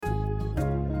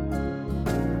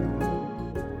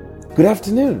Good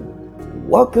afternoon.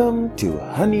 Welcome to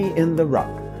Honey in the Rock,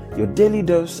 your daily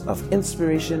dose of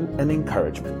inspiration and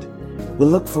encouragement. We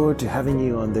look forward to having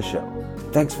you on the show.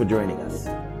 Thanks for joining us.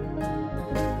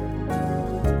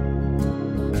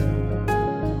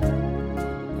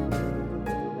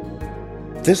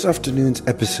 This afternoon's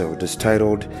episode is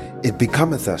titled, It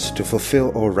Becometh Us to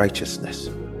Fulfill All Righteousness.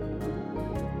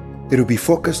 It will be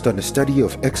focused on the study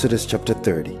of Exodus chapter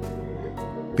 30.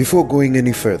 Before going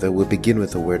any further, we'll begin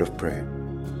with a word of prayer.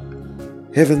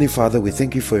 Heavenly Father, we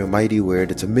thank you for your mighty word.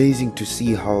 It's amazing to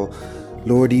see how,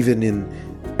 Lord, even in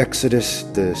Exodus,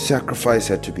 the sacrifice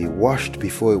had to be washed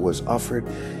before it was offered.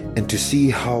 And to see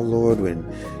how, Lord, when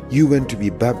you went to be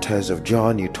baptized of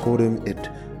John, you told him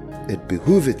it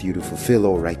behooveth you to fulfill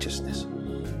all righteousness.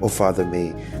 Oh Father,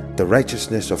 may the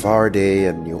righteousness of our day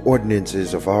and your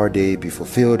ordinances of our day be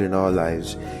fulfilled in our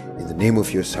lives. In the name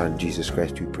of your Son, Jesus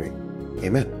Christ, we pray.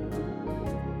 Amen.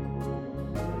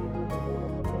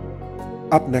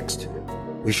 Up next,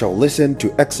 we shall listen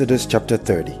to Exodus chapter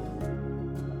 30.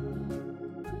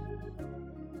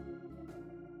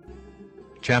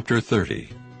 Chapter 30.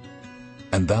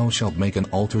 And thou shalt make an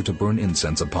altar to burn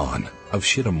incense upon. Of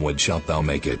shittim wood shalt thou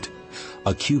make it.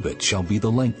 A cubit shall be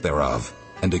the length thereof,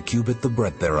 and a cubit the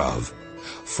breadth thereof.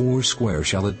 4 square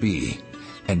shall it be,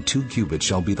 and 2 cubits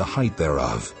shall be the height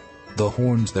thereof. The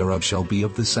horns thereof shall be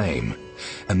of the same.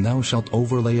 And thou shalt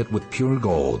overlay it with pure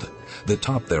gold, the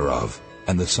top thereof,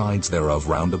 and the sides thereof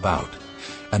round about,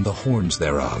 and the horns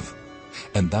thereof.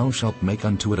 And thou shalt make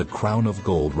unto it a crown of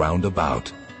gold round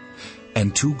about.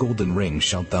 And 2 golden rings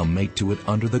shalt thou make to it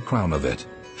under the crown of it,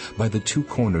 by the 2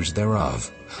 corners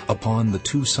thereof. Upon the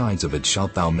 2 sides of it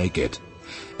shalt thou make it,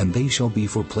 and they shall be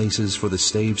for places for the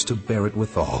staves to bear it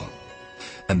withal.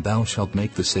 And thou shalt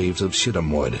make the staves of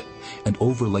shittim wood, and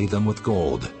overlay them with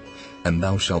gold. And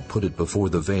thou shalt put it before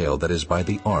the veil that is by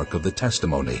the ark of the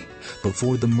testimony,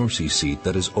 before the mercy seat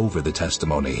that is over the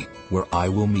testimony, where I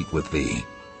will meet with thee.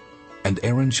 And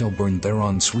Aaron shall burn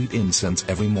thereon sweet incense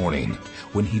every morning.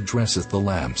 When he dresseth the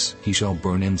lamps, he shall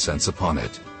burn incense upon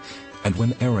it. And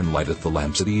when Aaron lighteth the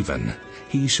lamps at even,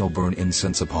 he shall burn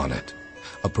incense upon it,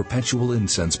 a perpetual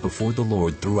incense before the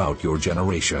Lord throughout your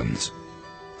generations.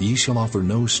 Ye shall offer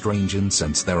no strange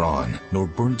incense thereon, nor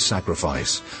burnt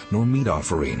sacrifice, nor meat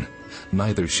offering,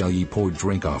 neither shall ye pour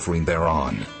drink offering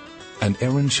thereon. And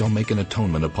Aaron shall make an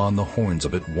atonement upon the horns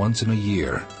of it once in a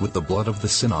year, with the blood of the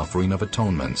sin offering of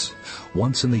atonements.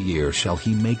 Once in the year shall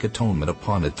he make atonement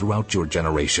upon it throughout your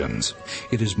generations.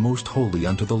 It is most holy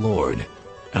unto the Lord.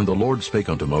 And the Lord spake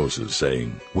unto Moses,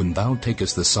 saying, When thou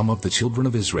takest the sum of the children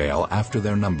of Israel after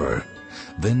their number,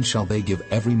 then shall they give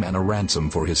every man a ransom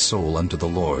for his soul unto the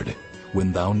Lord,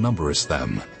 when thou numberest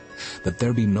them, that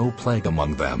there be no plague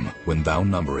among them when thou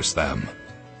numberest them.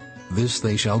 This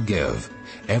they shall give,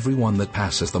 every one that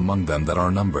passeth among them that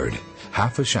are numbered,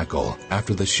 half a shekel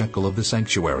after the shekel of the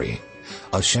sanctuary.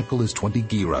 A shekel is 20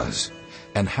 gerahs,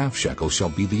 and half shekel shall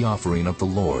be the offering of the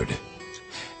Lord.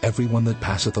 Every one that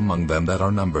passeth among them that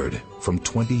are numbered, from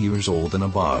 20 years old and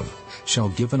above, shall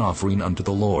give an offering unto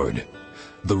the Lord.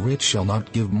 The rich shall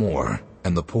not give more,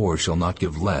 and the poor shall not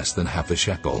give less than half a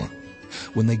shekel,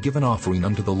 when they give an offering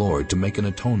unto the Lord to make an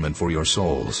atonement for your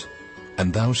souls.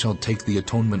 And thou shalt take the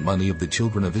atonement money of the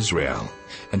children of Israel,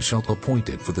 and shalt appoint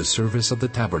it for the service of the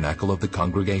tabernacle of the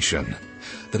congregation,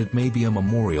 that it may be a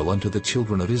memorial unto the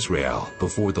children of Israel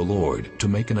before the Lord, to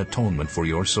make an atonement for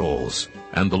your souls.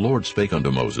 And the Lord spake unto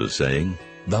Moses, saying,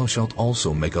 Thou shalt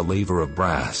also make a laver of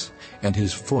brass, and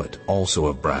his foot also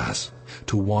of brass,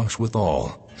 to wash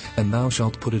withal. And thou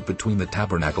shalt put it between the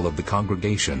tabernacle of the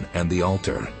congregation and the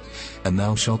altar, and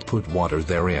thou shalt put water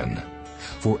therein.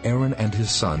 For Aaron and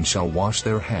his sons shall wash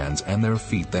their hands and their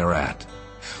feet thereat.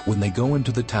 When they go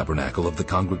into the tabernacle of the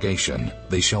congregation,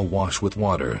 they shall wash with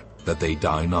water, that they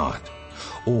die not.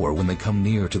 Or when they come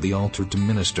near to the altar to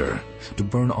minister, to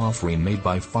burn offering made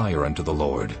by fire unto the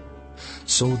Lord.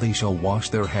 So they shall wash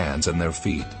their hands and their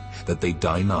feet, that they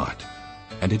die not.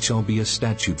 And it shall be a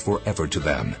statute forever to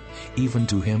them, even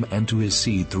to him and to his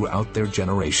seed throughout their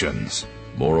generations.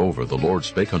 Moreover, the Lord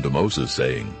spake unto Moses,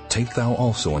 saying, Take thou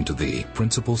also unto thee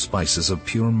principal spices of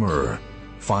pure myrrh,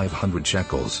 500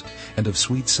 shekels, and of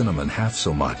sweet cinnamon half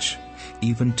so much,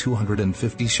 even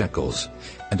 250 shekels,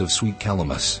 and of sweet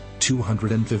calamus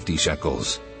 250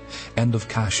 shekels, and of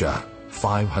cassia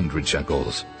 500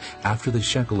 shekels, after the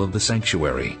shekel of the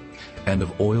sanctuary, and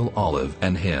of oil olive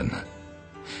and hin.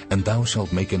 And thou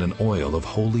shalt make it an oil of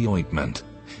holy ointment,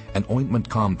 an ointment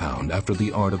compound after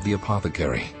the art of the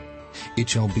apothecary. It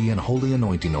shall be an holy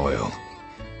anointing oil.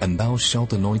 And thou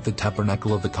shalt anoint the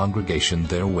tabernacle of the congregation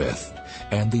therewith,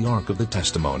 and the ark of the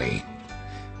testimony.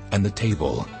 and the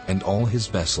table, and all his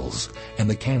vessels, and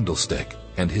the candlestick,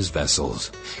 and his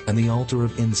vessels, and the altar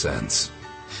of incense,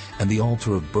 and the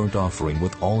altar of burnt offering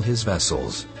with all his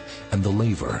vessels, and the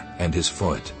laver, and his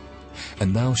foot.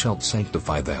 And thou shalt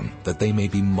sanctify them, that they may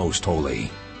be most holy.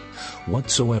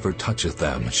 Whatsoever toucheth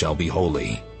them shall be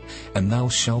holy. And thou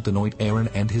shalt anoint Aaron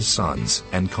and his sons,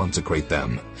 and consecrate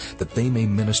them, that they may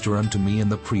minister unto me in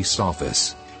the priest's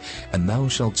office. And thou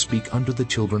shalt speak unto the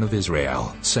children of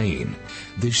Israel, saying,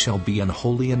 This shall be an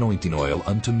holy anointing oil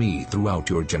unto me throughout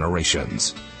your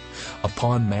generations.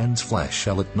 Upon man's flesh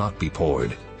shall it not be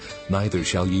poured, neither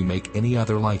shall ye make any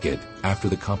other like it after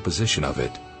the composition of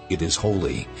it. It is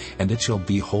holy, and it shall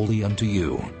be holy unto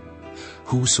you.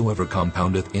 Whosoever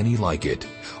compoundeth any like it,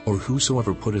 or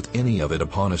whosoever putteth any of it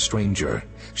upon a stranger,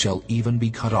 shall even be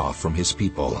cut off from his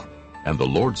people. And the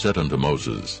Lord said unto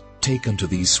Moses, Take unto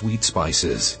these sweet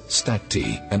spices,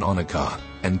 stacte, and onycha,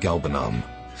 and galbanum.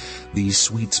 These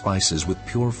sweet spices with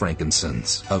pure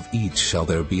frankincense, of each shall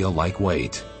there be a like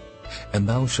weight. And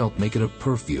thou shalt make it a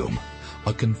perfume,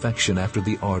 a confection after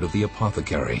the art of the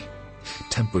apothecary,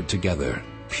 tempered together,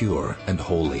 pure and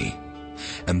holy.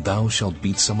 And thou shalt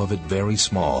beat some of it very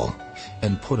small,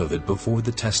 and put of it before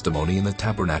the testimony in the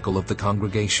tabernacle of the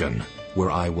congregation,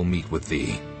 where I will meet with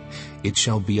thee. It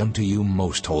shall be unto you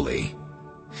most holy.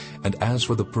 And as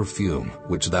for the perfume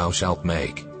which thou shalt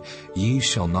make, ye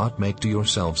shall not make to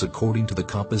yourselves according to the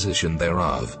composition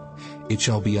thereof. It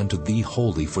shall be unto thee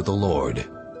holy for the Lord.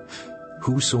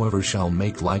 Whosoever shall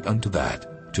make like unto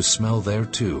that, to smell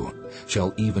thereto,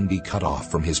 shall even be cut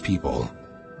off from his people.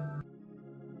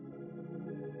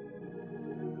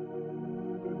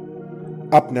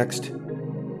 Up next,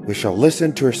 we shall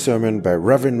listen to a sermon by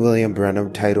Reverend William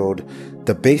Branham titled,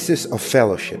 The Basis of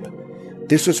Fellowship.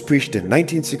 This was preached in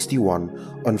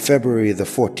 1961 on February the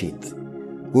 14th.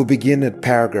 We'll begin at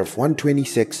paragraph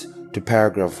 126 to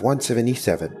paragraph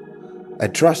 177. I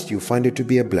trust you find it to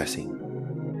be a blessing.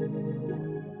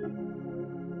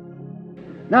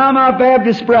 Now, my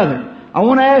Baptist brethren, I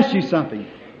want to ask you something.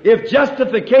 If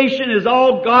justification is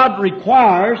all God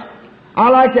requires, I'd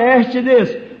like to ask you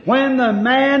this. When the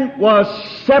man was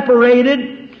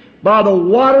separated by the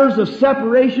waters of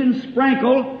separation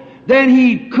sprinkled, then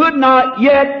he could not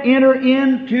yet enter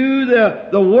into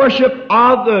the worship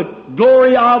of the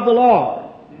glory of the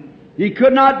Lord. He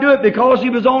could not do it because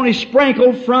he was only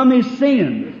sprinkled from his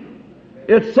sins.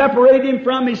 It separated him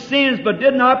from his sins, but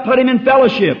did not put him in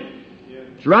fellowship.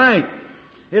 That's right.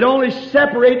 It only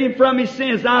separated him from his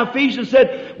sins. Now Ephesians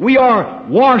said, we are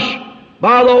washed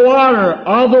by the water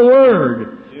of the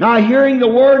Word. Now, hearing the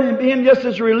Word and being just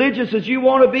as religious as you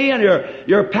want to be, and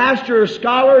your pastor or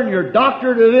scholar and your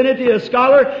doctor of divinity a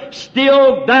scholar,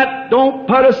 still that don't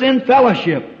put us in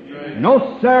fellowship.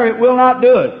 No, sir, it will not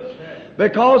do it.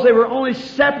 Because they were only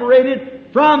separated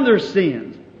from their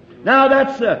sins. Now,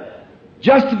 that's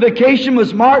justification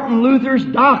was Martin Luther's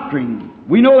doctrine.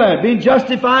 We know that. Being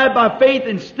justified by faith,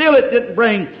 and still it didn't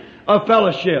bring a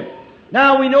fellowship.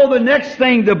 Now we know the next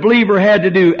thing the believer had to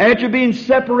do. After being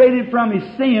separated from his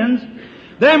sins,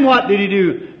 then what did he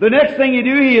do? The next thing he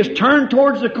do, he is turned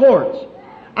towards the courts.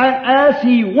 And as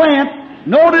he went,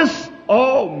 notice,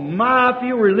 oh my, I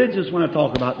feel religious when I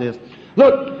talk about this.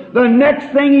 Look, the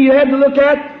next thing he had to look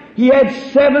at, he had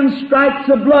 7 stripes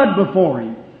of blood before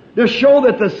him. To show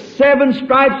that the 7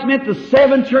 stripes meant the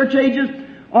 7 church ages,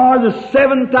 or the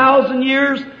 7,000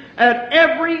 years. At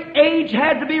every age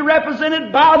had to be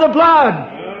represented by the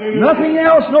blood. Nothing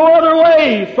else, no other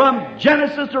way. From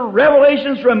Genesis to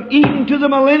Revelations, from Eden to the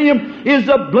millennium, is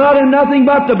the blood and nothing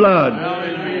but the blood.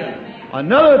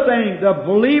 Another thing, the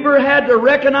believer had to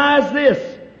recognize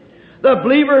this. The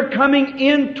believer coming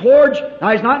in towards,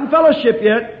 now he's not in fellowship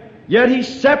yet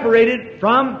he's separated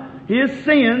from his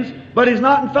sins, but he's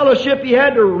not in fellowship. He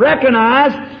had to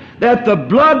recognize that the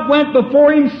blood went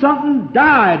before him, something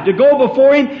died to go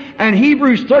before him. And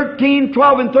Hebrews 13,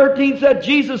 12 and 13 said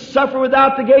Jesus suffered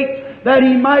without the gate that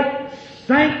he might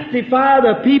sanctify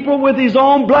the people with his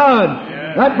own blood.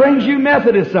 That brings you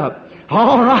Methodists up.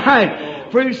 All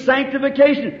right. Through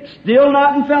sanctification. Still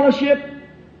not in fellowship.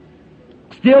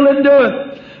 Still didn't do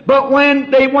it. But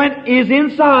when they went, is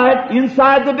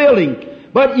inside the building.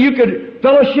 But you could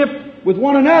fellowship with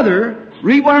one another,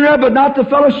 read one another, but not the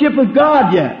fellowship with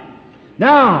God yet.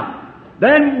 Now,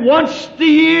 then once a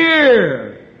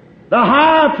year, the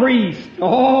high priest,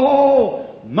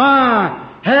 oh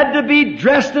my, had to be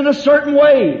dressed in a certain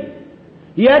way.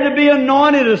 He had to be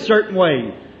anointed a certain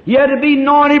way. He had to be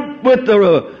anointed with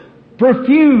the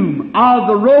perfume of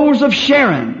the rose of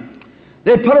Sharon.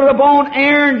 They put it upon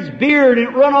Aaron's beard and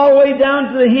it run all the way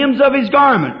down to the hems of his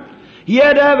garment. He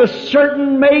had to have a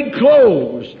certain made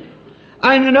clothes.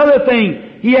 And another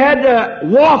thing, he had to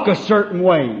walk a certain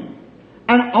way.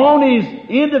 And on his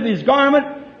end of his garment,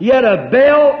 he had a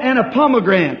bell and a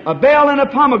pomegranate. A bell and a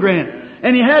pomegranate.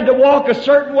 And he had to walk a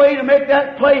certain way to make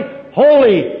that place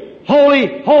holy,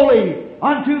 holy, holy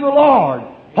unto the Lord.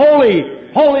 Holy,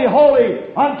 holy,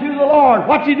 holy unto the Lord.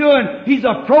 What's he doing? He's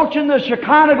approaching the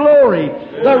Shekinah glory,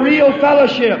 the real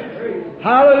fellowship.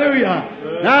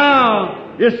 Hallelujah.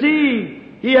 Now, you see,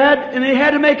 he had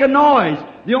to make a noise.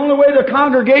 The only way the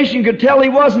congregation could tell he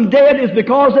wasn't dead is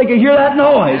because they could hear that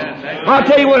noise. I'll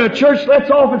tell you, when a church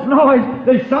lets off its noise,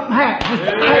 there's something happens. As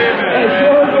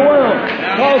sure as the world.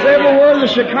 Because everywhere the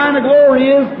Shekinah glory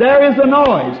is, there is a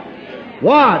noise.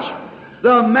 Watch.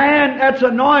 The man that's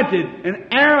anointed, and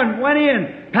Aaron went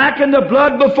in, packing the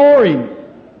blood before him,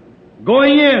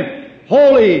 going in,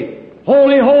 holy,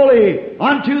 holy, holy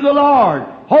unto the Lord.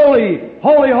 Holy,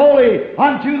 holy, holy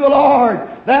unto the Lord.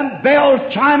 Them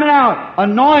bells chiming out,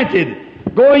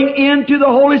 anointed, going into the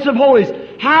holiest of holies.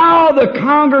 How the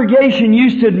congregation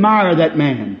used to admire that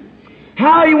man.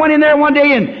 How he went in there one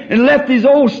day and left his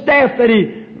old staff that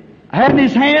he had in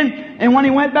his hand, and when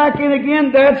he went back in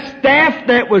again, that staff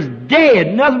that was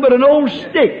dead, nothing but an old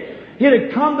stick, it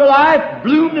had come to life,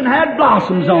 bloomed and had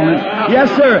blossoms on it. Yes,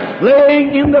 sir.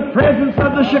 Laying in the presence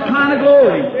of the Shekinah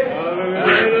glory.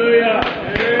 Hallelujah.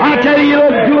 I tell you,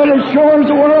 it'll do it as sure as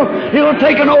the world. It'll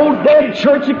take an old dead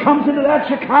church that comes into that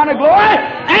Shekinah glory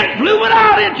and bloom it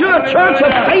out into a church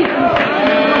of faith.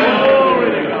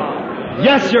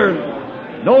 Yes,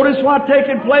 sir. Notice what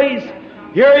taking place.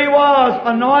 Here he was,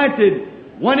 anointed,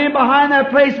 went in behind that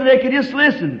place and they could just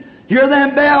listen. Hear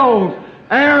them bells.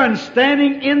 Aaron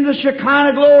standing in the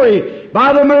Shekinah glory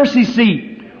by the mercy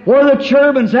seat, where the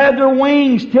cherubims had their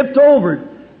wings tipped over,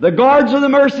 the guards of the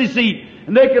mercy seat,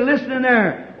 and they could listen in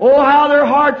there. Oh, how their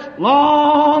hearts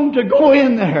long to go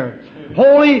in there.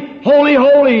 Holy, holy,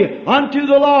 holy unto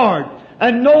the Lord.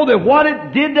 And know that what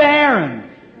it did to Aaron.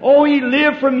 Oh, he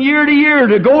lived from year to year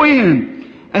to go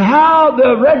in. And how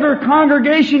the regular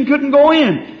congregation couldn't go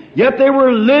in. Yet they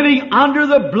were living under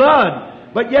the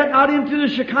blood, but yet not into the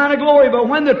Shekinah glory. But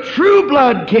when the true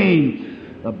blood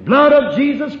came, the blood of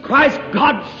Jesus Christ,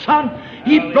 God's Son,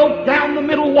 He broke down the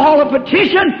middle wall of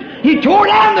petition. He tore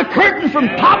down the curtain from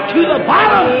top to the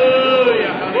bottom.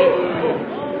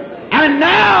 And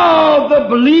now the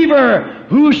believer,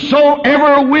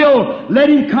 whosoever will, let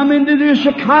him come into the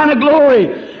Shekinah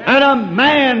glory. And a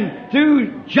man,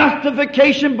 through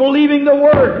justification, believing the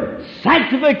Word,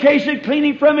 sanctification,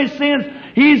 cleaning from his sins,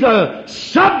 he's a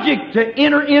subject to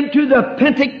enter into the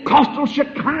Pentecostal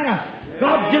Shekinah.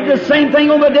 God did the same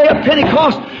thing on the day of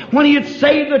Pentecost when He had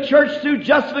saved the church through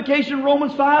justification,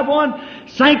 Romans 5:1,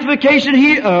 sanctification,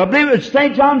 I believe it's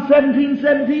St. John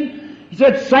 17:17. He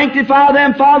said, sanctify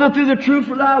them, Father, through the truth,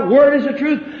 for Thy Word is the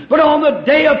truth. But on the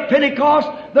day of Pentecost,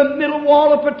 the middle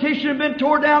wall of petition had been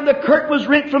torn down, the curtain was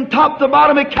rent from top to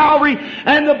bottom at Calvary,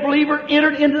 and the believer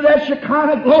entered into that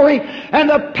Shekinah glory, and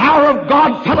the power of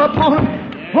God fell upon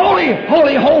him. Holy,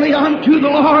 holy, holy unto the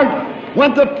Lord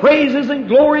went the praises and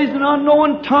glories and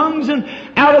unknown tongues, and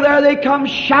out of there they come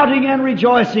shouting and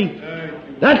rejoicing.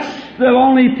 That's the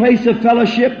only place of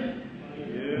fellowship.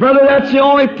 Brother, that's the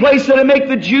only place that'll make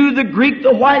the Jew, the Greek,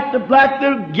 the white, the black,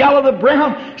 the yellow, the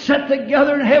brown set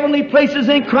together in heavenly places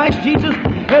in Christ Jesus.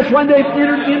 That's when they've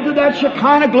entered into that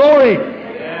Shekinah glory.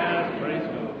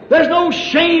 There's no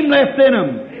shame left in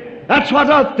them. That's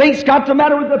what I think's got the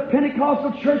matter with the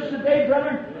Pentecostal church today,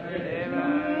 brother.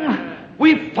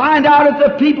 We find out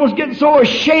that the people's getting so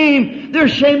ashamed, they're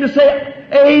ashamed to say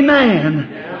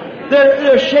Amen.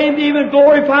 They're ashamed to even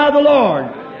glorify the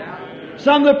Lord.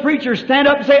 Some of the preachers stand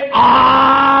up and say,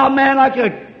 Amen, like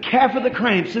a calf of the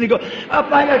cramps. And they go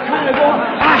up like a kind of going,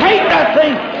 I hate that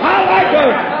thing. I like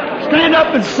to stand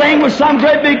up and sing with some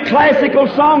great big classical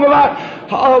song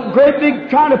about great big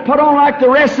trying to put on like the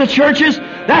rest of the churches.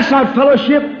 That's not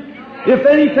fellowship. If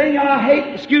anything, I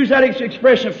hate, excuse that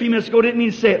expression a few minutes ago, didn't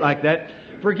mean to say it like that.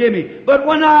 Forgive me. But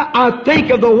when I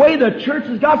think of the way the church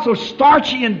has got so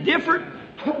starchy and different,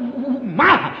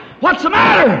 my, what's the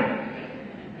matter?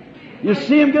 You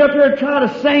see him get up there and try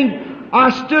to sing. I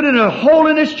stood in a hole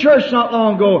in this church not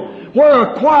long ago where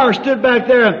a choir stood back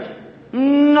there.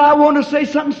 I wanted to say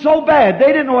something so bad. They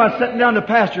didn't know I was sitting down to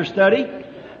pastor study.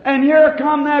 And here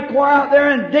come that choir out there,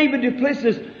 and David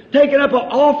Duplessis taking up an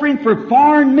offering for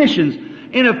foreign missions.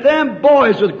 And if them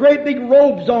boys with great big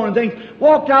robes on and things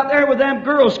walked out there with them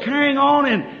girls carrying on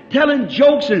and telling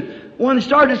jokes, and when they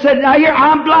started to say, now here,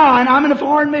 I'm blind, I'm in a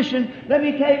foreign mission, let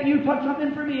me take you, put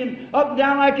something for me, and up and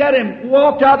down like that, and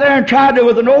walked out there and tried to,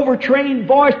 with an overtrained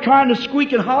voice, trying to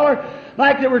squeak and holler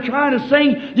like they were trying to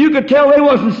sing, you could tell they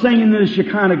wasn't singing the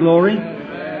Shekinah glory.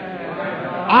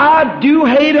 I do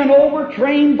hate an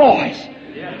overtrained voice.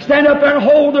 Stand up there and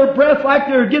hold their breath like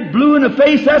they get blue in the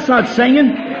face. That's not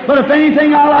singing. But if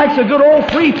anything, I like's a good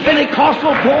old free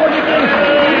Pentecostal born again.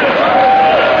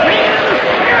 Singing in the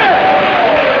Spirit.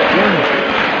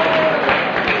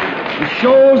 It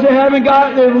shows they haven't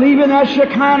got, they're leaving that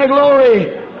Shekinah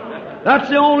glory. That's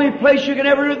the only place you can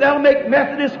ever do. That'll make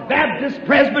Methodists, Baptists,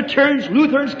 Presbyterians,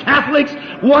 Lutherans, Catholics,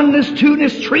 oneness,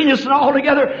 two-ness, three-ness, and all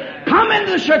together come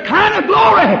into the Shekinah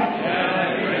glory.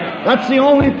 That's the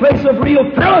only place of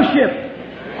real fellowship.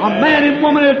 A man and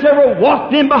woman that's ever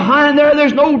walked in behind there,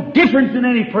 there's no difference in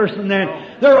any person there.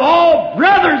 They're all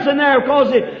brothers in there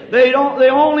because they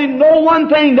only know one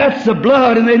thing, that's the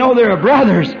blood, and they know they're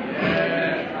brothers.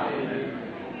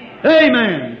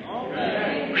 Amen.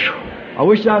 I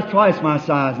wish I was twice my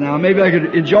size now. Maybe I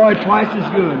could enjoy it twice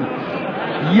as good.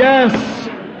 Yes.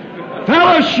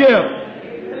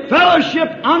 Fellowship. Fellowship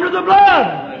under the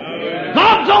blood.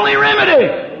 God's only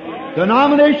remedy.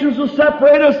 Denominations will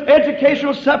separate us. Education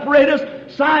will separate us.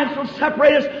 Science will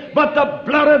separate us. But the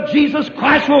blood of Jesus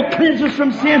Christ will cleanse us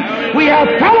from sin. We have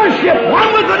fellowship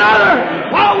one with another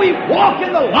while we walk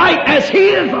in the light as He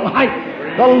is the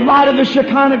light of the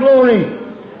Shekinah glory.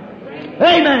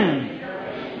 Amen.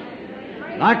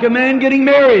 Like a man getting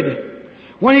married.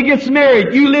 When he gets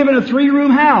married, you live in a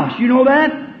 3-room house. You know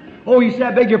that? Oh, you say,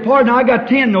 I beg your pardon, I got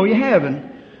 10. No, you haven't.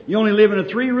 You only live in a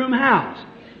 3-room house.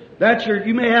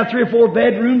 You may have 3 or 4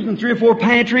 bedrooms and 3 or 4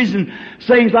 pantries and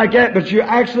things like that, but you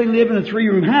actually live in a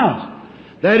 3-room house.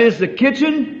 That is the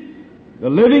kitchen, the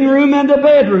living room, and the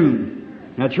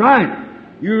bedroom. That's right.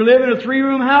 You live in a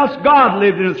 3-room house. God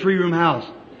lived in a 3-room house.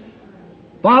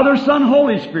 Father, Son,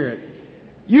 Holy Spirit.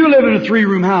 You live in a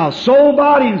 3-room house, soul,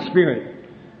 body, and spirit.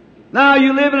 Now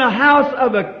you live in a house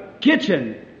of a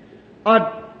kitchen,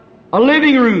 a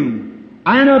living room,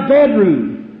 and a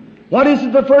bedroom. What is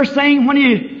it the first thing when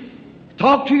you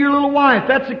talk to your little wife?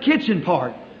 That's the kitchen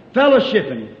part.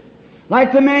 Fellowshipping.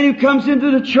 Like the man who comes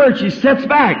into the church, he steps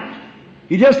back.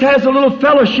 He just has a little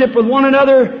fellowship with one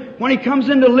another when he comes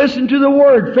in to listen to the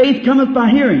Word. Faith cometh by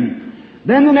hearing.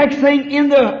 Then the next thing in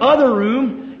the other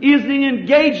room is the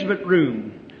engagement room.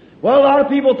 Well, a lot of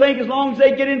people think as long as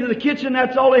they get into the kitchen,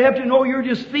 that's all they have to know. You're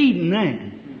just feeding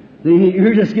them.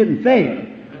 You're just getting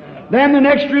fed. Then the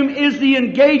next room is the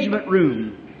engagement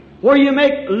room, where you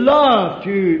make love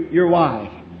to your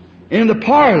wife in the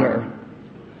parlor.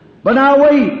 But now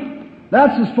wait,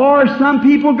 that's as far as some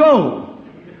people go.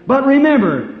 But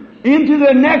remember, into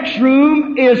the next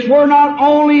room is where not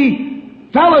only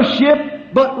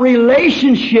fellowship, but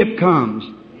relationship comes.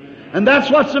 And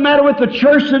that's what's the matter with the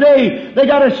church today. They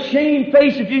got a shame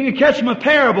face, if you can catch them a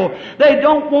parable. They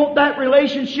don't want that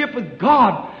relationship with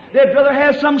God. They'd rather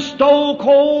have some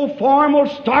stone-cold, formal,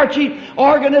 starchy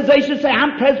organization say,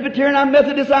 I'm Presbyterian, I'm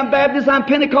Methodist, I'm Baptist, I'm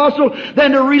Pentecostal,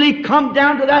 than to really come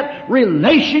down to that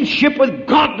relationship with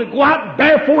God, to go out and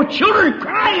bear forth children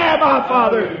crying, Abba,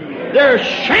 Father. They're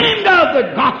ashamed of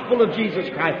the gospel of Jesus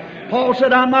Christ. Paul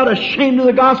said, I'm not ashamed of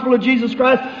the gospel of Jesus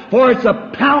Christ, for it's the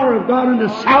power of God unto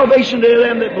salvation to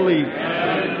them that believe.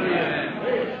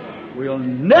 We'll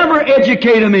never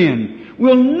educate them in.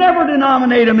 We'll never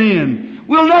denominate them in.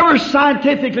 We'll never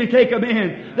scientifically take them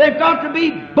in. They've got to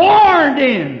be born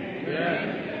in.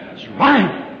 That's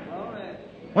right.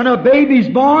 When a baby's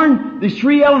born, these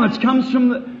 3 elements comes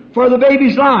for the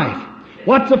baby's life.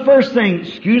 What's the first thing?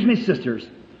 Excuse me, sisters.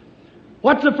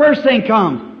 What's the first thing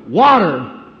comes?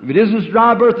 Water. If it isn't a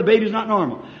dry birth, the baby's not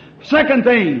normal. Second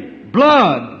thing,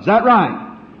 blood. Is that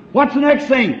right? What's the next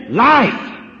thing?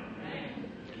 Life.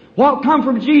 What come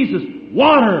from Jesus?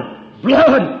 Water,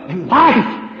 blood, and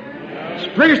life.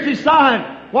 Spiritually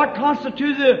side. What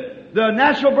constitutes the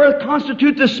natural birth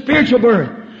constitutes the spiritual birth.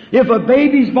 If a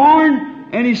baby's born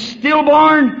and he's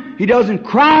stillborn, he doesn't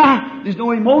cry, there's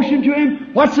no emotion to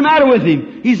him, what's the matter with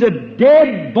him? He's a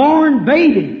dead born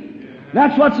baby.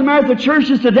 That's what's the matter with the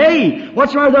churches today.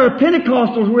 What's the matter with our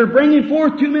Pentecostals? We're bringing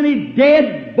forth too many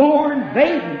dead-born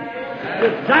babies.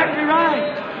 Exactly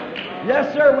right.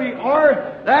 Yes, sir, we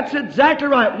are. That's exactly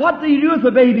right. What do you do with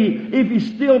a baby if he's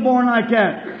stillborn like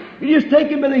that? You just take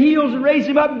him by the heels and raise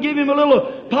him up and give him a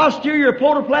little posterior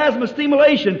protoplasma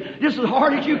stimulation just as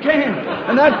hard as you can.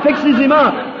 And that fixes him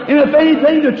up. And if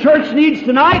anything the church needs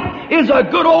tonight is a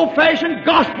good old-fashioned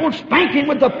gospel spanking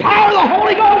with the power of the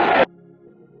Holy Ghost.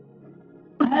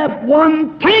 Have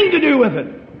one thing to do with it.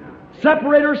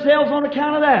 Separate ourselves on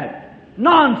account of that.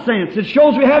 Nonsense. It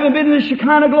shows we haven't been in the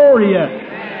Shekinah glory yet.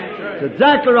 That's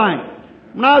exactly right.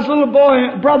 When I was a little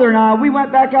boy, brother and I, we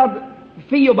went back out the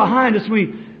field behind us.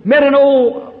 We met an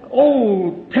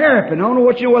old terrapin. I don't know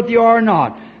what you know what they are or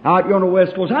not. Out here on the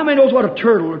West Coast. How many knows what a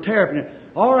turtle or terrapin is?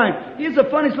 All right. He's the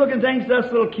funniest looking things to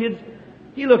us little kids.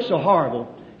 He looks so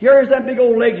horrible. Here's that big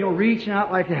old leg, reaching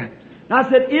out like that. And I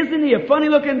said, isn't he a funny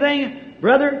looking thing,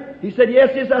 brother? He said, yes,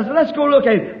 yes. I said, let's go look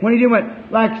at him. When he did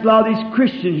went, like a lot of these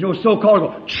Christians, so-called,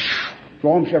 go,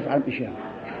 draw himself out of Michelle.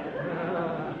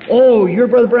 Oh, you're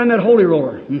Brother Branham, that holy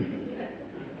roller. You're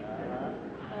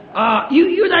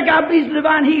that guy who believes in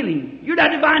divine healing. You're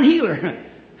that divine healer.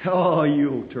 Oh,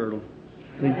 you old turtle.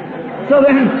 So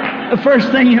then, the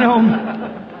first thing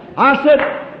I said,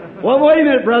 well, wait a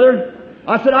minute, brother.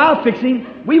 I said, I'll fix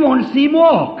him. We want to see him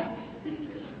walk.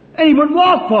 And he wouldn't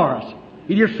walk for us.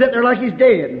 He'd just sit there like he's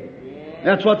dead.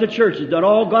 That's what the church has done.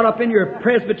 All got up in your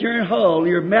Presbyterian hull,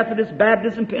 your Methodist,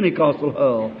 Baptist, and Pentecostal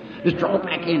hull. Just draw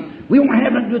back in. We won't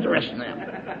have nothing to do with the rest of them.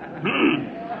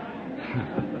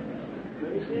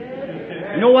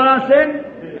 You know what I said?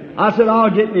 I said, I'll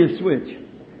get me a switch.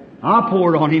 I'll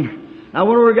pour it on him. I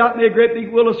went over and got me a great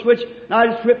big willow switch, and I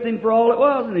just whipped him for all it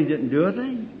was, and he didn't do a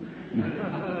thing.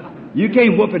 You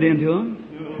can't whoop it into him.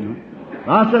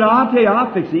 No. I said, I'll tell you,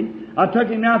 I'll fix him. I took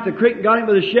him down to the creek and got him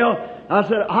with a shell. I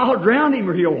said, I'll drown him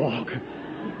or he'll walk.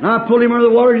 And I pulled him under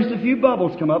the water, just a few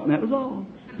bubbles come up, and that was all.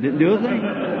 Didn't do a thing.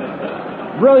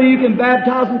 Brother, you can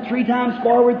baptize him 3 times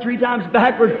forward, 3 times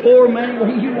backward, pour him any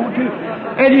way you want to.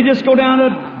 And you just go down a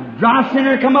dry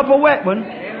center and come up a wet one.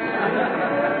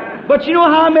 But you know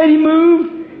how I made him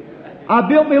move? I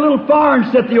built me a little fire and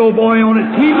set the old boy on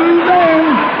it. He moved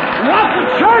on. What the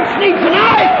church needs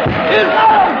tonight is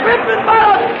not a whipping,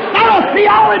 not a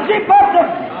theology, but the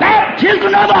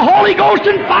baptism of the Holy Ghost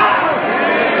and fire.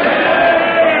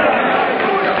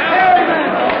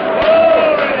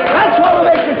 That's what will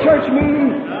make the church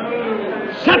move.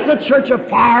 Set the church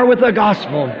afire with the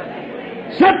gospel.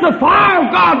 Set the fire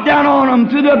of God down on them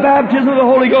through the baptism of the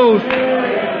Holy Ghost.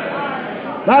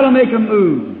 That'll make them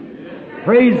move.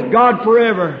 Praise God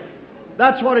forever.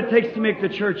 That's what it takes to make the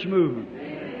church move.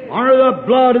 Honor the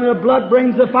blood, and the blood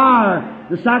brings the fire.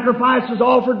 The sacrifice was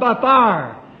offered by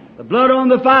fire. The blood on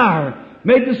the fire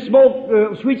made the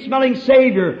smoke, sweet-smelling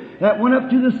Savior that went up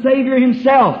to the Savior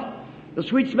Himself. The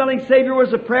sweet-smelling Savior was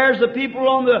the prayers of people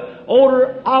on the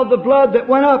odor of the blood that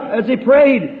went up as they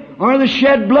prayed, or the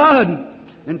shed blood.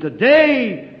 And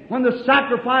today, when the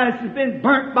sacrifice has been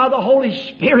burnt by the Holy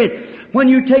Spirit, when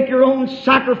you take your own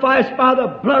sacrifice by the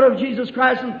blood of Jesus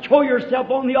Christ and throw yourself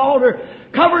on the altar,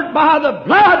 covered by the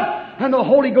blood, and the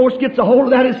Holy Ghost gets a hold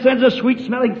of that and sends a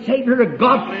sweet-smelling Savior to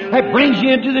God that brings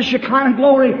you into the Shekinah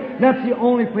glory. That's the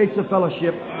only place of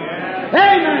fellowship.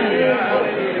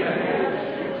 Amen!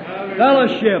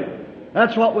 Fellowship.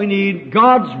 That's what we need.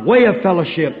 God's way of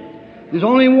fellowship. There's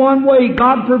only one way.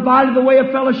 God provided the way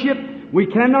of fellowship. We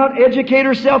cannot educate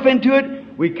ourselves into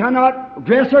it. We cannot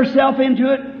dress ourselves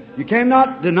into it. You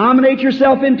cannot denominate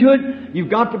yourself into it. You've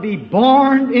got to be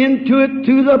born into it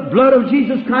through the blood of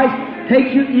Jesus Christ.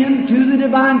 Takes you into the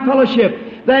divine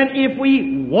fellowship. Then if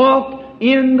we walk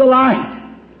in the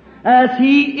light, as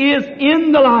He is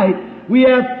in the light, we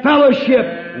have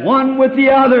fellowship one with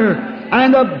the other.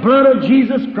 And the blood of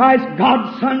Jesus Christ,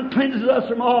 God's Son, cleanses us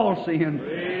from all sin.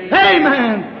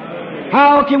 Amen.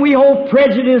 How can we hold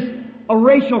prejudice, a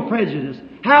racial prejudice?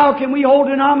 How can we hold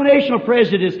denominational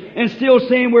prejudice and still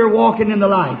saying we're walking in the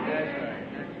light?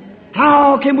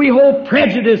 How can we hold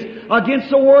prejudice against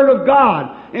the Word of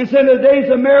God and say the days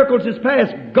of miracles is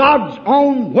past? God's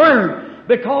own Word.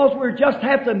 Because we just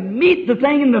have to meet the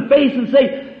thing in the face and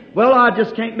say, well, I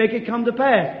just can't make it come to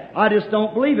pass. I just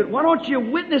don't believe it. Why don't you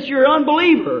witness your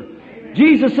unbeliever?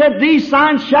 Jesus said, these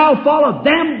signs shall follow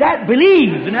them that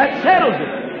believe. And that settles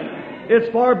it. It's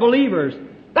for believers.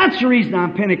 That's the reason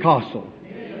I'm Pentecostal.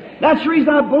 That's the reason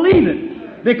I believe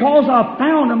it. Because I've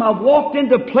found them. I've walked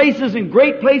into places, in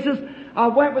great places. I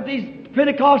went with these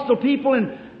Pentecostal people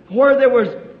and where there was,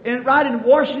 right in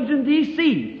Washington,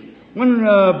 D.C., when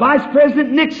Vice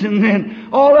President Nixon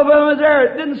and all of them was there,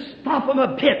 it didn't stop them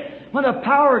a bit. When the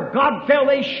power of God fell,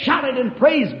 they shouted and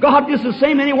praised God just the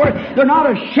same anywhere. They're not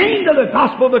ashamed of the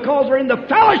gospel because they're in the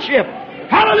fellowship.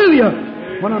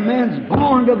 Hallelujah! When a man's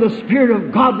born of the Spirit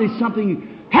of God, there's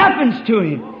something happens to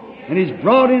him. And he's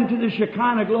brought into the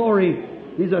Shekinah glory.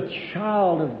 He's a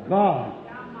child of God.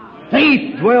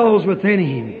 Faith dwells within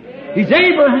him. He's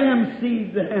Abraham's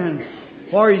seed then.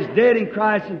 For he's dead in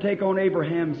Christ and take on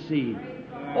Abraham's seed.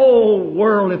 Oh,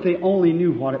 world, if they only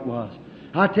knew what it was.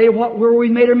 I'll tell you what, where we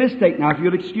made a mistake. Now, if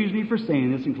you'll excuse me for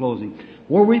saying this in closing.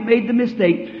 Where we made the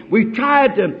mistake, we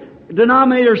tried to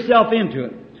denominate ourselves into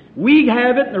it. We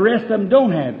have it, and the rest of them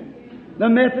don't have it. The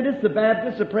Methodists, the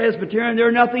Baptists, the Presbyterian,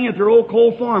 they're nothing if they're old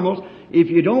cold formals. If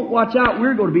you don't watch out,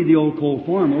 we're going to be the old cold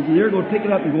formals, and they're going to pick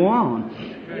it up and go on.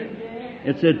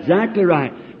 It's exactly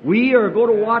right. We are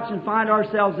going to watch and find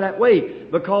ourselves that way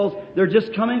because they're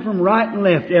just coming from right and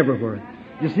left everywhere.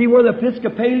 You see where the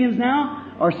Episcopalians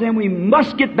now are saying we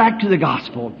must get back to the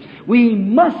gospel. We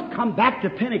must come back to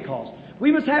Pentecost.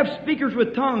 We must have speakers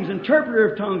with tongues,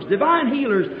 interpreter of tongues, divine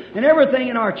healers, and everything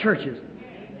in our churches.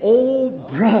 Oh,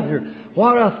 brother,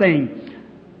 what a thing.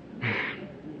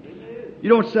 You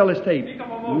don't sell this tape.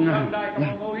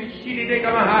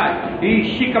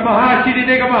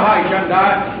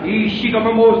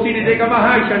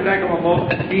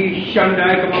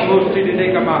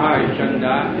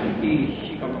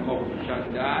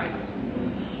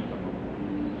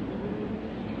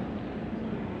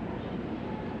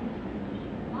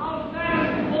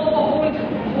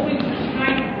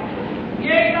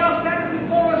 Yea, thou standest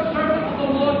before a servant of the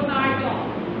Lord thy God.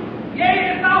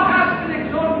 Yea, if thou hast been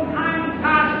exhorted in time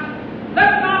past,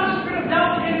 let not the spirit of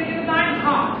doubt enter into thine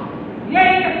heart.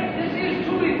 Yea, this is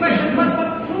truly flesh and blood,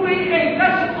 but truly a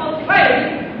vessel of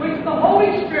clay, which the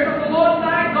Holy Spirit of the Lord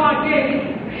thy God gave,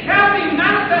 shall be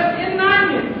manifest in thy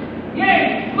midst.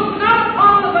 Yea, look not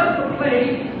upon the vessel of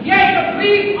clay, yea, but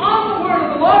believe on the word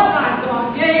of the Lord thy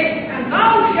God. Yea, and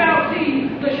thou shalt see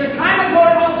the Shekinah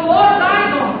glory of the Lord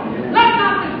thy God. Let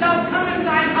not this doubt come into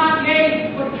thine heart,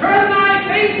 yea, but turn thy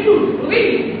faith loose.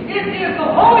 Believe it is the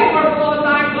holy word of the Lord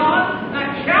thy God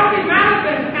that shall be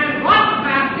manifest and brought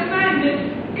fast in thy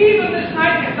midst, even this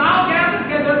night as thou gather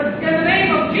together in the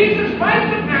name of Jesus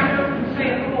Christ of Nazareth,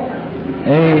 saith the Lord.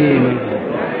 Amen.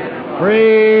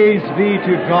 Praise be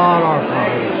to God our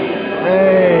Father.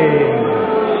 Amen.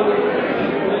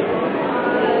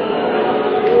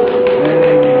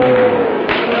 Amen.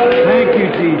 Thank you,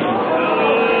 Jesus.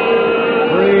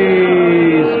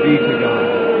 Praise be to God.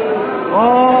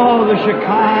 Oh, the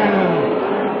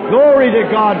Shekinah. Glory to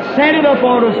God. Send it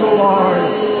upon us, O Lord.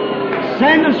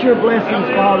 Send us your blessings,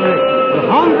 Father. With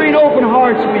hungry and open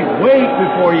hearts, we wait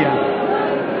before you.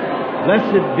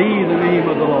 Blessed be the name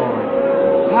of the Lord.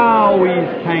 How we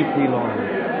thank thee, Lord.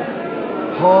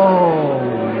 Oh,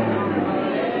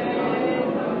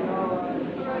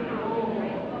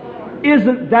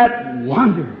 isn't that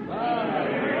wonderful?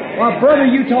 Well, brother,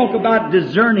 you talk about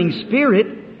discerning spirit,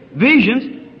 visions.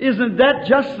 Isn't that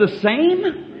just the same?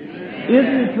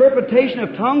 Isn't interpretation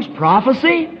of tongues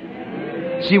prophecy?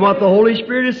 See what the Holy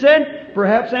Spirit has said?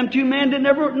 Perhaps them two men didn't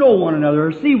ever know one another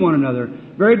or see one another.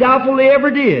 Very doubtful they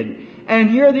ever did.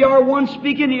 And here they are, one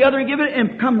speaking, the other giving it,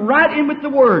 and come right in with the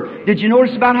Word. Did you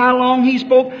notice about how long he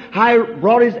spoke? How he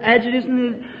brought his adjectives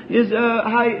and his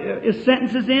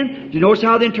sentences in? Did you notice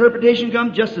how the interpretation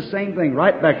comes? Just the same thing,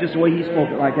 right back, just the way he spoke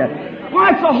it like that.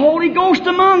 Why, it's the Holy Ghost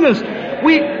among us.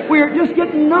 We're just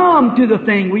getting numb to the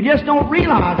thing. We just don't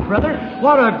realize, brother,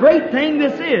 what a great thing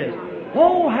this is.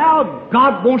 Oh, how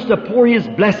God wants to pour His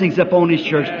blessings upon His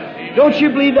church. Don't you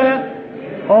believe that?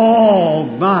 Oh,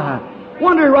 my.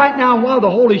 Wonder right now why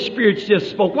the Holy Spirit just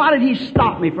spoke. Why did He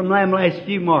stop me from them last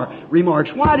few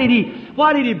remarks? Why did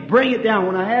He bring it down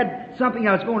when I had something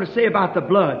I was going to say about the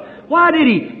blood? Why did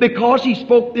He? Because He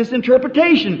spoke this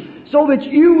interpretation so that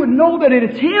you would know that it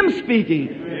is Him speaking.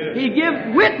 He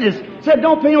gave witness, said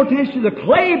don't pay no attention to the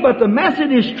clay, but the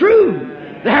message is true.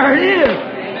 There it is.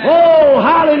 Oh,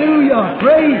 hallelujah.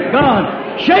 Praise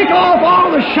God. Shake off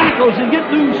all the shackles and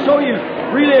get loose so you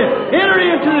really enter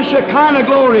into the Shekinah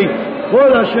glory where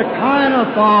the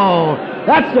Shekinah fall.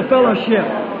 That's the fellowship.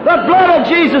 The blood of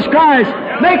Jesus Christ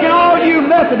making all you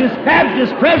Methodists,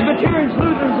 Baptists, Presbyterians,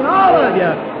 Lutherans, and all of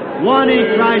you one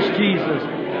in Christ Jesus.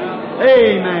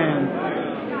 Amen.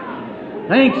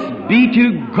 Thanks be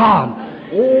to God.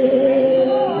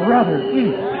 Oh, brother.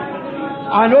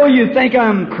 I know you think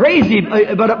I'm crazy,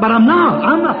 but I'm not.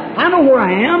 I know where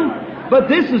I am. But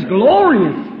this is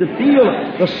glorious to feel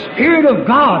the Spirit of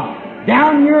God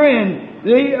down here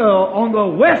on the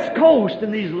West Coast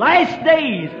in these last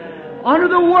days under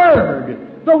the Word.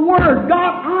 The Word.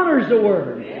 God honors the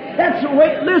Word. That's the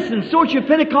way. Listen, so it's you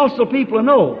Pentecostal people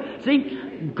know. See,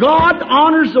 God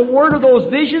honors the Word of those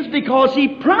visions because He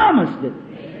promised it.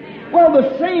 Well,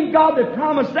 the same God that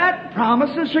promised that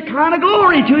promises Shekinah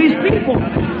glory to His people.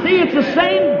 See, it's the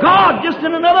same God, just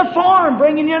in another form,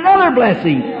 bringing you another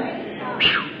blessing.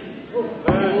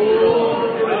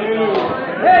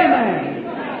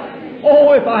 Amen.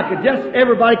 Oh, if I could just,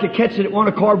 everybody could catch it at one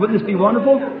accord, wouldn't this be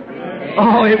wonderful?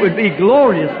 Oh, it would be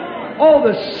glorious. Oh,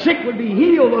 the sick would be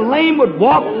healed, the lame would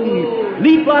walk and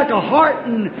leap like a hart,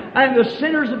 and the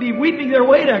sinners would be weeping their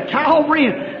way to Calvary,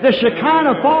 and the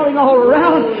Shekinah falling all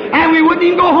around, and we wouldn't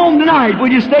even go home tonight.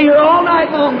 We'd just stay here all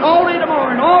night long, all day tomorrow,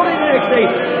 and all day the next day,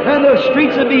 and the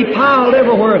streets would be piled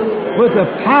everywhere with the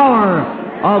power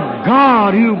of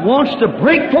God who wants to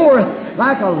break forth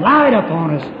like a light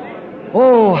upon us.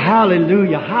 Oh,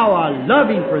 hallelujah. How I love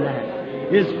Him for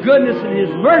that. His goodness and His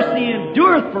mercy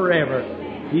endureth forever.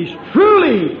 He's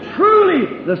truly,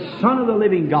 truly the Son of the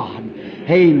living God.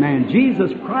 Amen.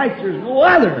 Jesus Christ, there's no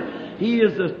other. He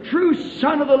is the true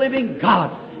Son of the living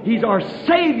God. He's our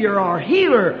Savior, our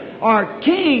healer, our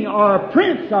King, our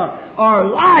Prince, our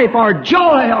life, our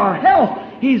joy, our health.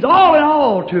 He's all in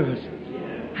all to us.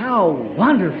 How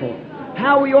wonderful.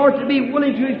 How we ought to be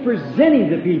willing to present Him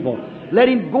to people. Let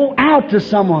Him go out to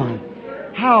someone.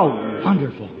 How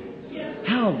wonderful.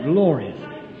 How glorious.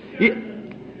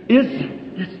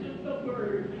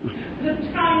 The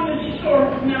time is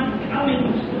short now, coming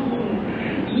soon.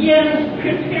 Yes,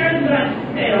 prepare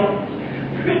thyself.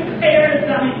 Prepare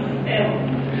thyself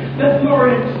before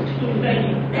it's too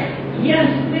late. Yes,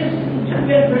 listen to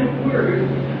every word.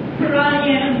 For I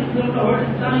am the Lord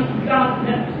thy God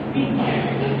that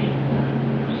speaks to thee.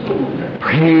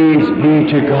 Praise be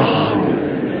to God.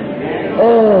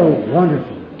 Oh,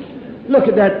 wonderful. Look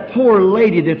at that poor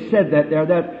lady that said that there,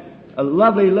 that a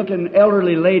lovely-looking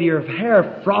elderly lady, her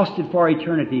hair frosted for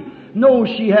eternity. No,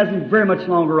 she hasn't very much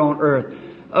longer on earth.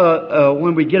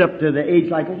 When we get up to the age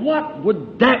like, what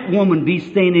would that woman be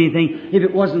saying anything if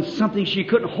it wasn't something she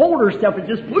couldn't hold herself and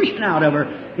just pushing out of her?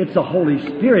 It's the Holy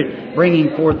Spirit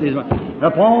bringing forth His.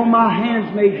 Upon my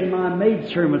handmaids and my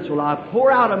maidservants will I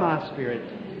pour out of my Spirit.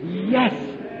 Yes,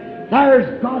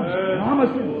 there's God's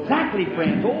promise exactly,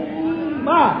 friends. Oh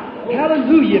my,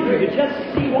 hallelujah! If you could just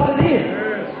see what it is,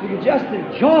 if you could just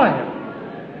enjoy it.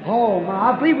 Oh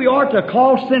my, I believe we ought to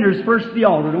call sinners first to the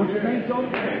altar, don't you think so? All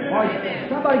right,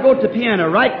 somebody go to the piano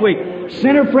right quick.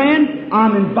 Sinner friend,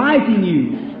 I'm inviting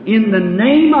you in the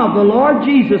name of the Lord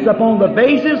Jesus upon the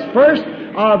basis first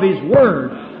of His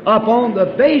Word, upon the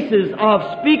basis of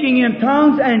speaking in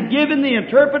tongues and giving the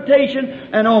interpretation,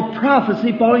 and on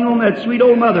prophecy falling on that sweet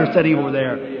old mother sitting over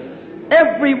there.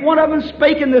 Every one of them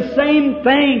speaking the same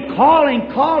thing, calling.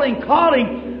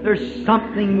 There's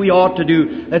something we ought to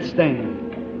do. Let's stand.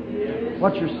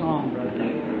 What's your song, brother?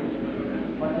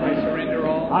 I surrender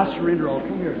all. I surrender all.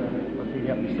 Come here, brother. Let's see,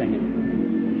 help me sing it.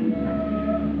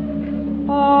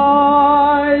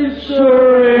 I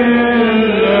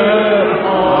surrender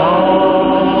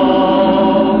all.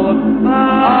 I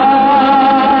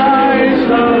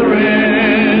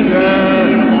surrender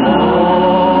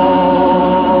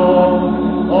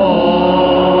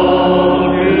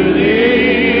all to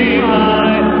Thee,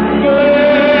 my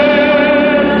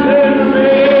blessed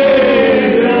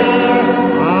Savior.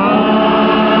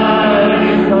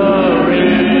 I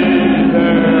surrender all.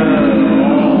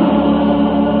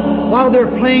 While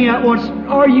they're playing that once,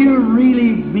 are you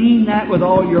really mean that with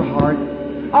all your heart?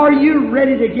 Are you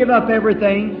ready to give up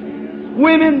everything?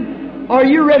 Women, are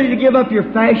you ready to give up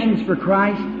your fashions for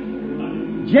Christ?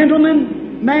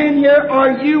 Gentlemen, man here,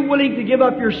 are you willing to give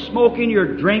up your smoking,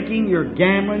 your drinking, your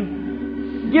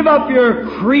gambling? Give up your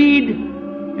creed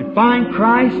and find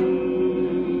Christ?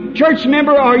 Church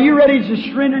member, are you ready to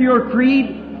surrender your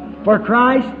creed for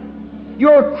Christ?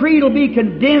 Your creed will be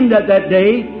condemned at that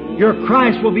day. Your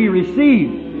Christ will be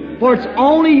received. For it's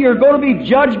only you're going to be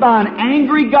judged by an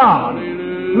angry God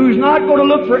who's not going to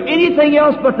look for anything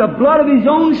else but the blood of His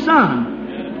own Son.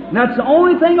 And that's the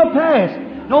only thing will pass.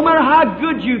 No matter how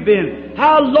good you've been,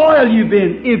 how loyal you've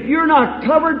been, if you're not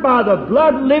covered by the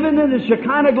blood living in the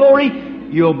Shekinah glory,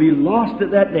 you'll be lost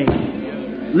at that day.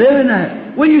 Live in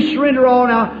that. Will you surrender all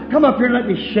now? Come up here and let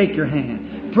me shake your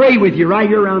hand. Pray with you right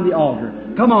here around the altar.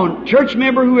 Come on, church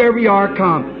member, whoever you are,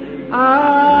 come.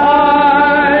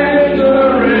 I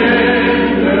surrender.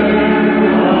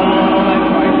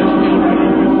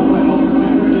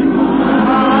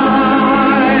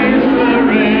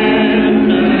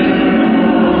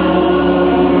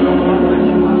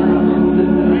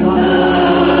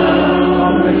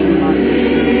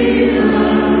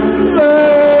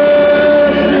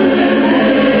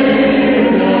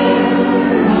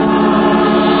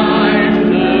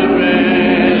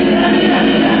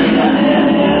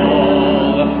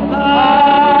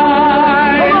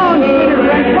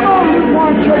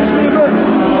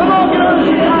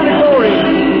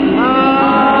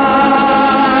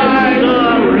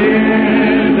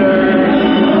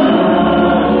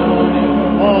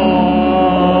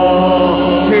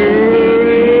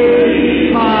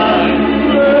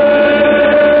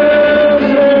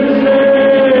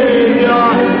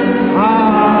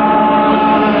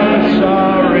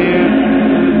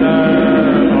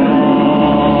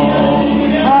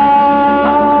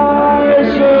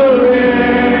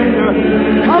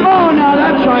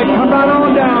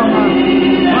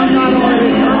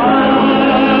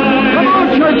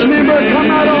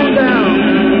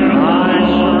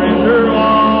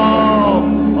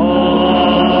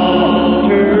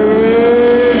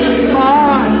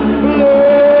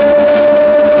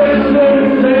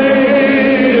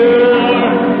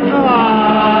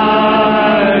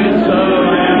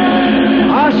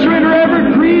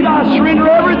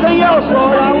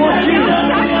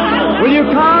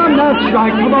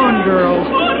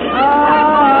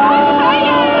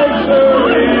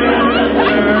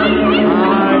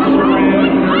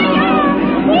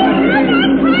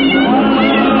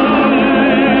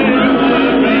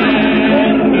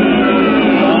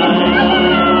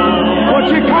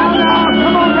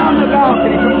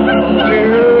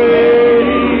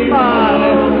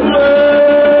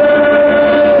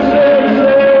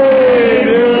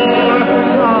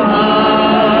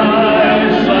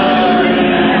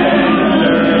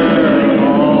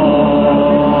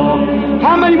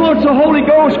 the Holy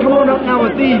Ghost, come on up now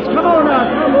with these. Come on now,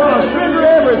 come on. Surrender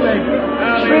everything.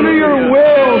 Surrender your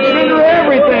will. Surrender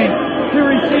everything to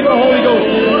receive the Holy Ghost.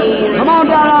 Come on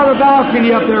down out of the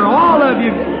balcony up there, all of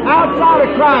you, outside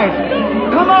of Christ.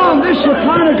 Come on, this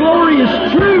Shekinah glory is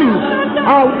true.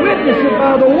 I'll witness it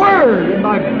by the Word and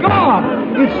by God.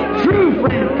 It's true,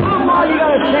 friend. Come while you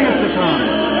got a chance to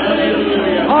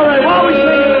come. All right, while we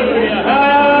sing,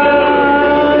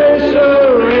 I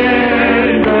surrender.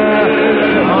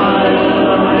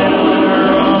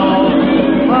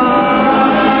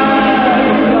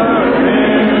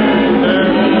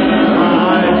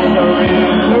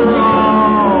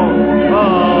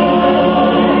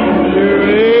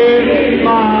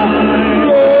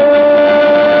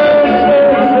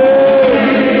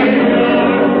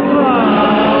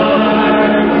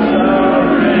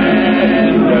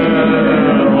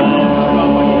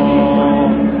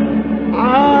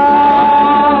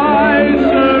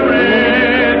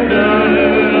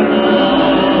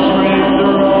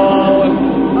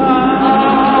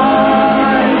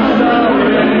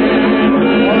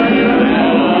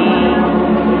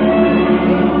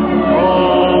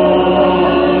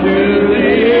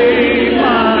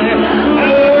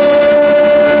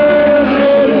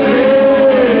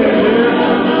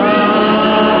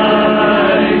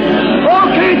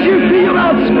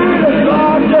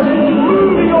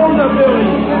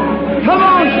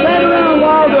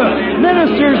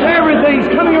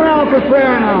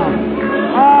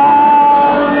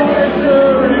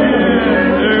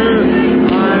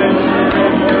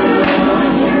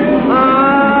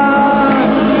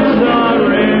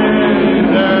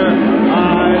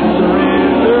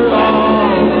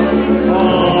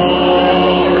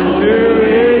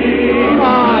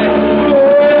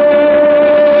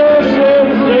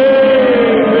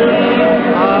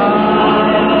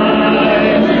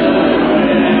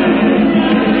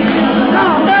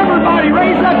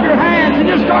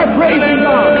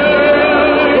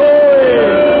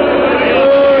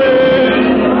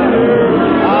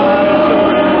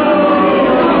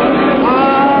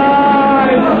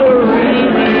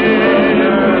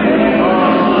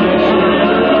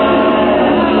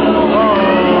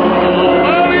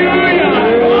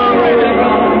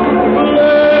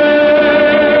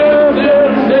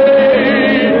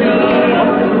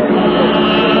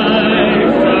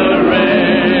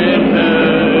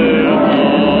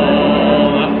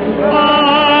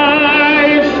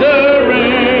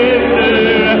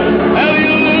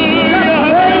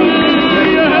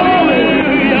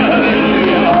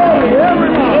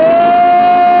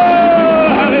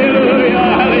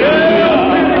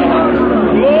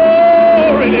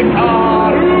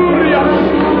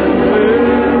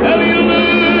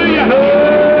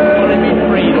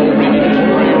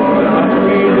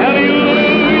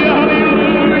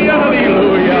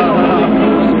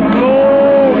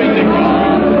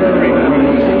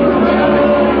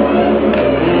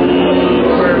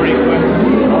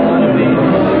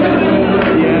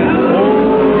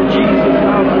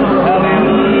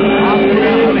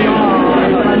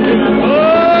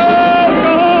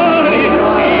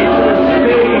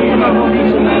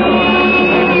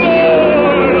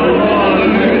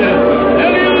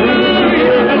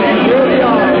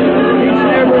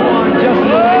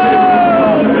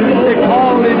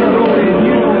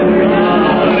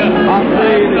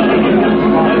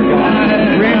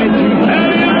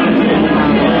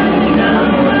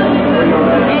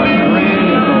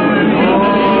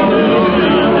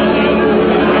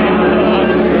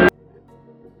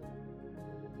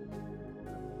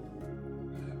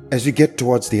 As we get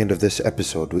towards the end of this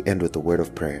episode, we end with a word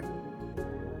of prayer.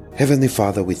 Heavenly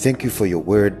Father, we thank you for your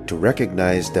word to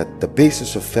recognize that the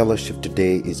basis of fellowship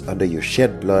today is under your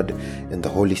shed blood and the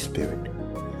Holy Spirit.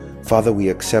 Father, we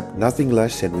accept nothing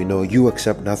less, and we know you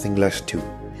accept nothing less too.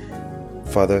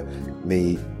 Father,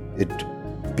 may it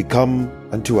become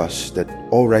unto us that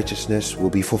all righteousness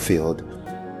will be fulfilled,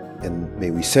 and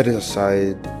may we set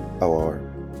aside our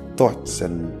thoughts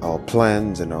and our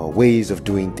plans and our ways of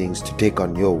doing things to take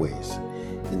on your ways.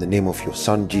 In the name of your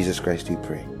Son, Jesus Christ, we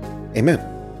pray. Amen.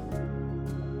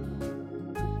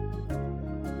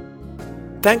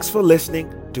 Thanks for listening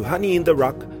to Honey in the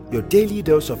Rock, your daily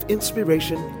dose of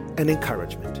inspiration and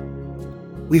encouragement.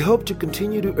 We hope to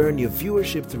continue to earn your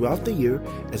viewership throughout the year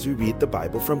as we read the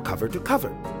Bible from cover to cover.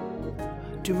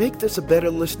 To make this a better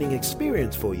listening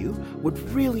experience for you, would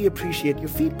really appreciate your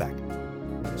feedback.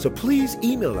 So please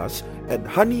email us at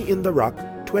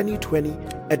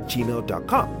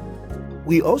honeyintherock2020@gmail.com.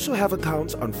 We also have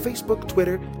accounts on Facebook,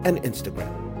 Twitter, and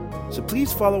Instagram. So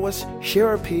please follow us, share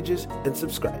our pages, and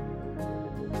subscribe.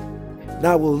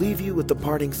 Now we'll leave you with the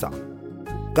parting song.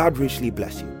 God richly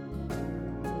bless you.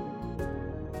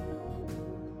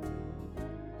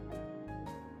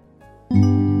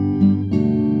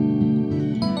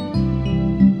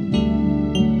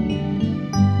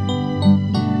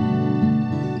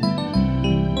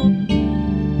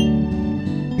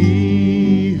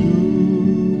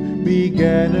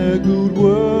 a good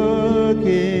work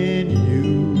in you.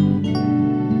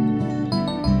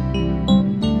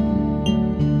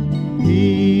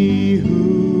 He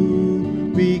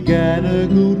who began a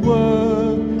good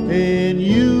work in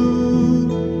you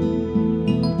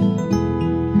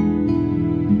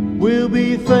will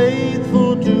be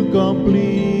faithful to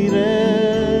complete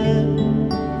it.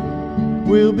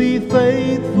 Will be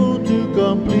faithful to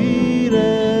complete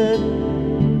it.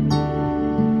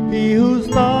 He who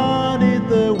started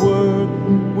the work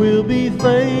will be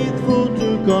faithful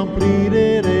to complete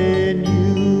it in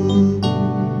you.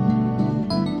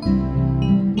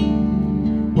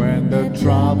 When the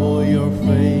trouble you're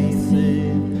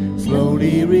facing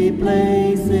slowly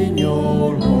replacing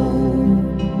your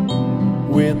hope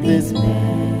with this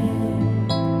man,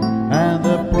 and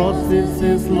the process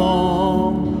is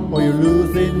long, or you're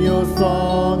losing your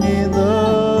song in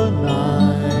the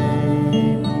night,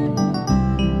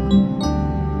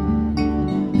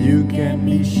 you can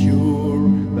be sure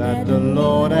that the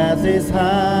Lord has His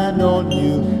hand on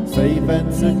you, safe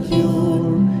and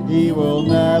secure. He will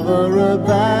never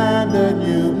abandon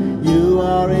you. You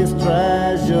are His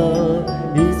treasure.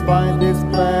 He's finds His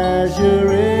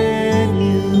pleasure in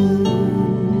you.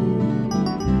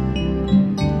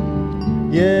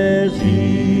 Yes,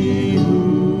 He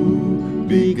who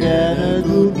began a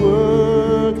good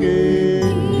work in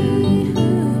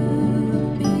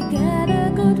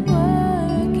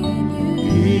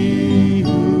He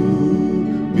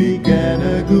who began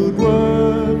a good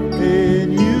work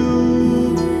in you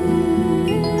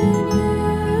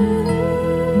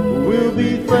will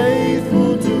be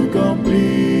faithful to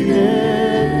complete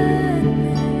it.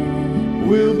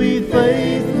 Will be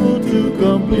faithful to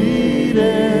complete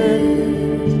it.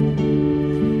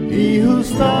 He who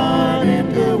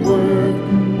started the work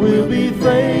will be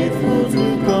faithful to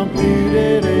complete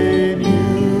it in you.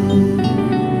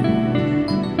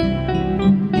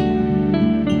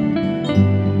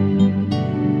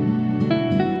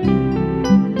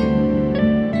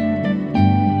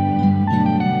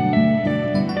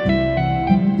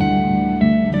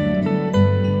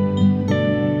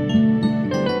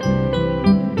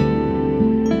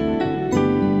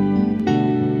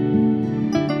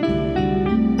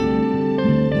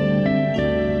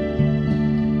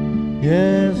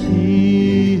 Yes,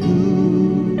 He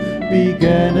who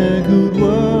began a good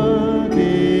work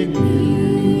in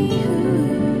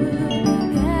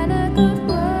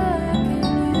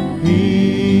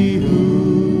He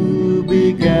who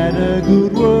began a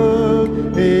good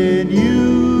work in you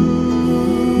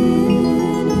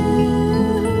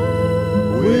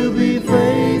will be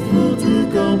faithful to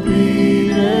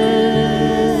complete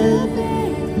it.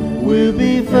 Will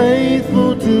be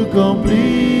faithful to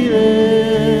complete it.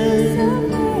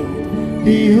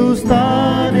 He who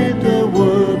started the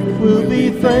work will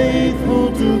be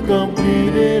faithful to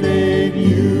complete it in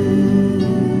you.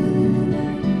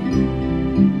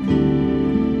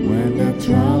 When the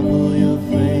trouble you're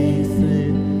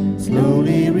facing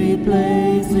slowly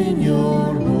replacing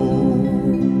your hope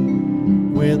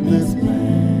with this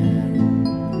plan,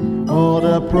 oh,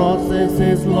 the process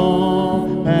is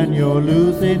long and you're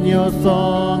losing your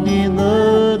song in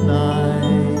the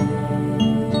night,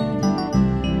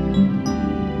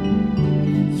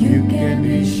 you can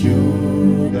be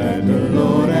sure that the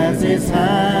Lord has His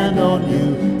hand on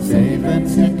you, safe and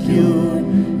secure.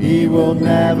 He will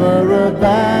never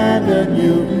abandon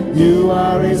you. You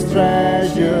are His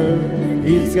treasure.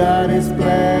 He's got His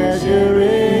pleasure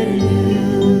in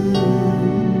you.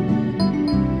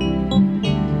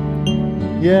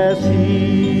 Yes,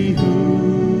 He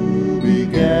who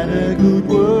began a good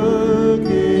work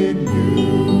in you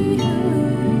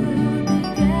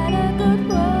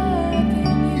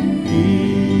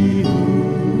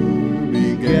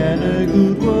began a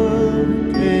good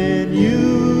work in you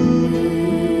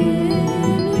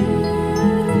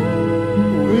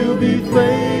will be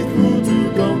faithful to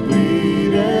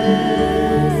complete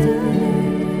it.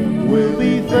 Will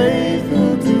be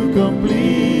faithful to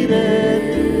complete it.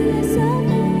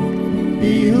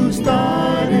 He who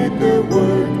started the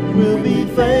work will be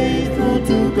faithful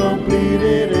to complete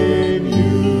it in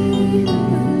you.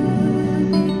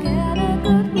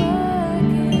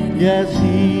 Yes,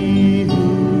 He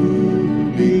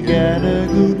who began a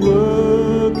good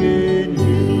work in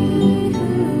you.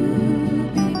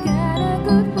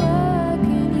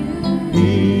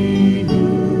 He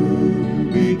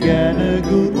who began a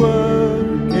good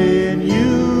work in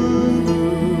you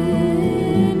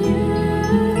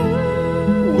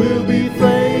will be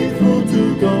faithful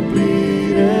to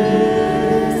complete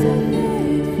it.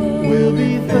 Will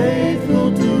be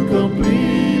faithful to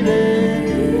complete it.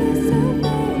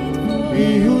 He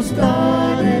who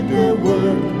started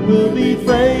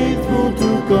faithful to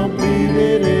complete